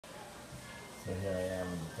So here I am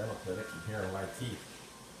in the dental clinic, and here are my teeth.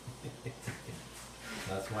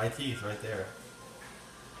 That's my teeth right there.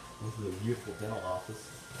 This is a beautiful dental office.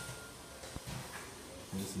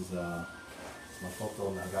 And this is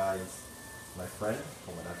Makoto Nagai's, my friend,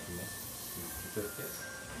 certificate.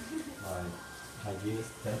 My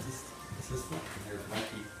hygienist, dentist assistant. And here's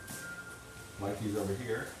Mikey. Mikey's over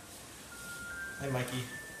here. Hey Mikey.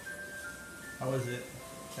 How is it?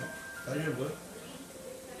 How you doing?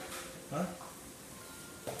 Huh?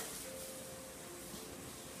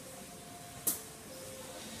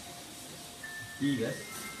 Eat this.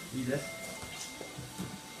 Eat this.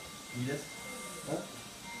 Eat this. Huh?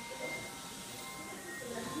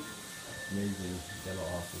 Amazing dental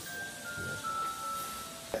office.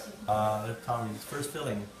 Yeah. There's Tommy's first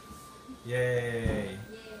filling. Yay!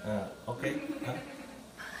 Okay.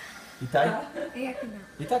 Itai?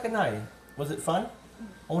 Itakanai. Was it fun?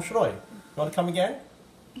 面白い? You want to come again?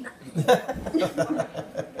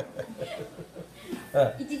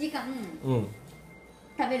 1時間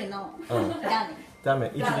食べるのダメ。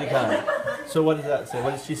1時間. So what does that say?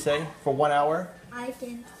 What did she say? For 1 hour? I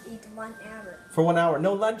can eat 1 hour. For 1 hour.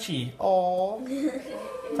 No lunchy. Oh.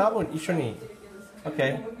 多分一緒に.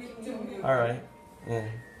 Okay. All right. Yeah.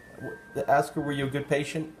 Ask her, were you a good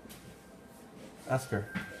patient? Ask her.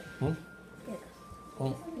 Hmm? Yes.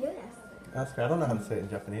 Hmm? Yes. Ask her. I don't know how to say it in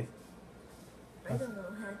Japanese. I don't know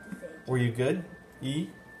how to say it. Were you good? I?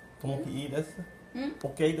 Tomoki I desu?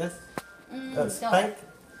 Okay desu? Spank?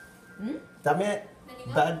 Dame?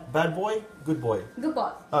 Bad boy? Good boy? Good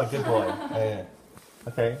boy. Oh, good boy. Yeah.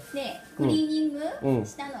 Okay. で、クリーニング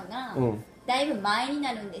したのがだいぶ前に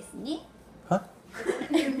なるんですね。は？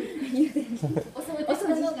お掃除した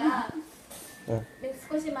のが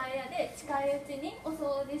少し前やで、近いうちにお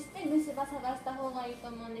掃除して虫歯探した方がいいと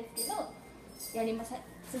思うんですけど、やりましょう。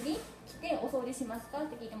次来てお掃除しますかっ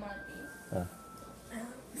て聞いてもらってい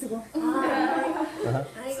い？すごい。I'm gonna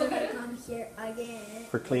come here again.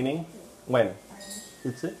 For cleaning? When?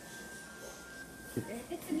 It's it?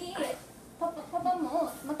 で次パパ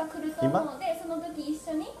もまた来ると思うので、その時一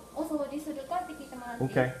緒にお掃除するかって聞いてもらっていい？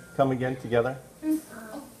 Okay. Come again together?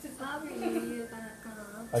 Probably you're gonna come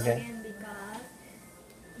Okay. again because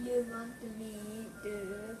you want me to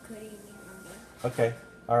cleaning again. Okay.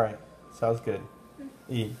 All right. Sounds good.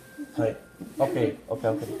 I. Hi. Okay.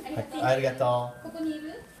 Hi. Arigato. ここにい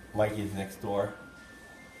る？ Mikey's next door.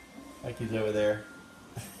 Mikey's over there.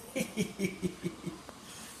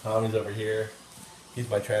 Tommy's over here. He's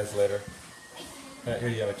my translator. Here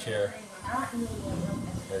you have a chair.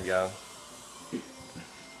 There you go.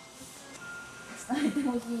 伝えて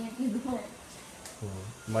ほしいんやけど、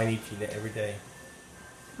毎日ね、every day.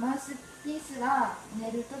 マウスピースは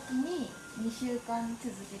寝るときに2週間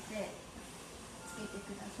続けてつけて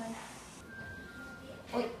くださ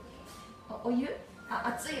い。お湯？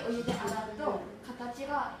熱いお湯で洗うと形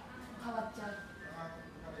が変わっちゃう。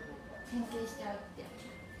変形しちゃうって。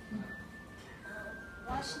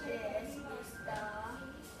Wash this with the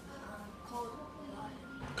cold water.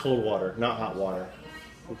 Cold water, not hot water.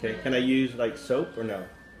 Okay. Can I use like soap or no?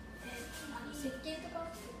 石鹸とか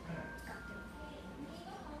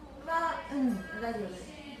は大丈夫です。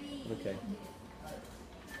 Okay.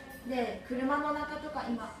 で、車の中とか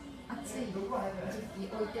今暑い時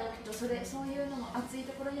期置いておくとそういうのも暑い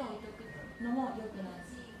ところに置いておくのも良くない。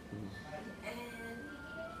And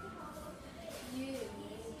you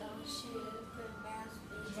don't shoot the mask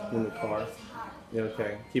In the car. Yeah,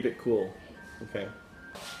 okay. Keep it cool. Okay.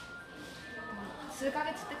 数ヶ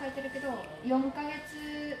月って書いてるけど、4ヶ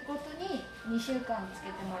月ごとに2週間つ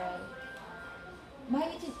けてもらう。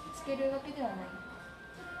毎日つけるわけではない。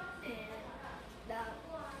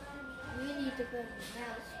we need to put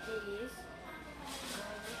mouthpiece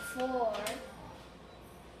for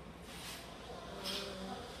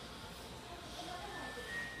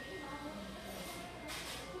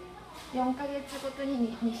 4ヶ月ごと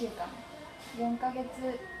に 2週間。4ヶ月経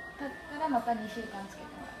ったらまた2週間つけて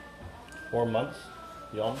もらう。 4 months?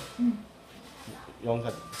 4? 4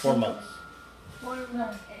 months. 4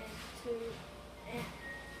 months and 2 and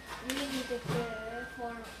we need to put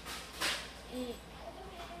for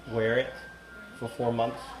Wear it for 4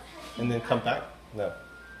 months and then come back? No.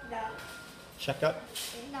 the Check up?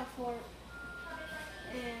 in the 4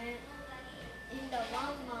 and in the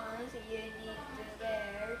 1 month you need to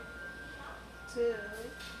wear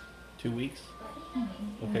 2 weeks?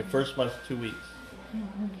 Okay, first month's 2 weeks.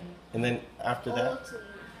 And then after that?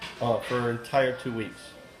 For an entire 2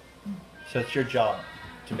 weeks. So it's your job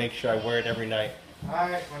to make sure I wear it every night.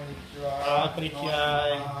 Hi, konnichiwa.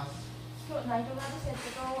 Konnichiwa. 今日ナイトガードセット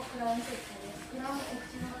とクラウンセットです。クラウンエッ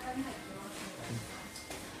ジの中に入ってま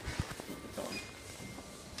す。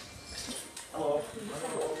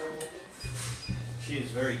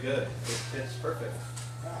is very good. It fits perfect.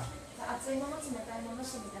 熱いもの冷たいもの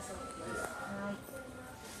してみたそうです。はい。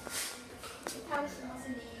倒します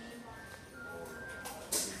ね。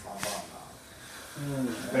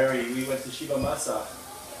Very. We went to Shibamasa.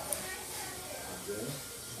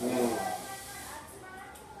 Mm.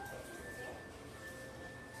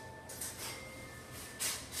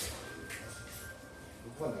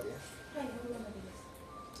 ここだけ？はい、ここまでです。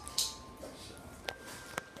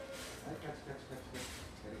はい、カチカチカチカチ。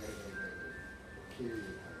ガリガリガリガリガリ。きれい。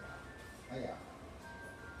はいや。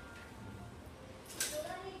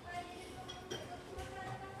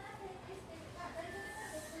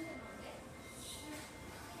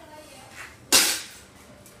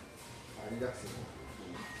リラックス。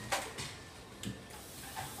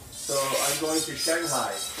So I'm going to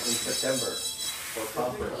Shanghai in September for a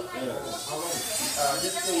conference.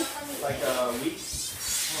 Just like a week.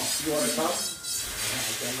 You want to come?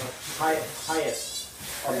 Hyatt.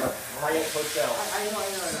 On the Hyatt Hotel. I know.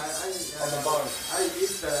 On the barn. I eat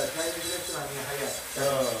the Chinese restaurant in Hyatt.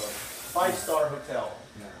 5-star hotel.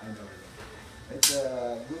 Yeah, I know. It's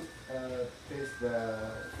a good taste.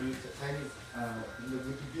 Food Chinese. The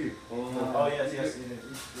good view. Oh yes. It's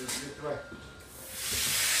right.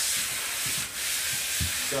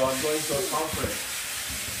 So I'm going to a conference.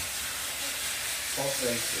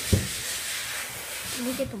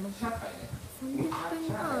 見てと思った30分か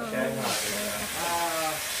30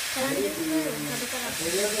分食べたら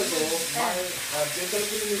エリアだと前デンタル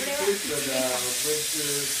クリニックですよじゃあ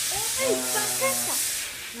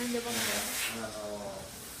なんでわかんない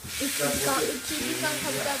1時間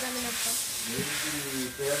食べたらダメだった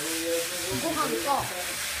ご飯か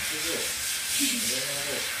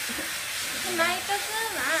マイト君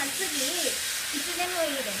は次いつでもい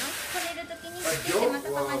いでの来れるときに来てまた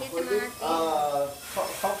パパにやってもらっていい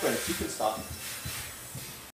Conference. You can stop.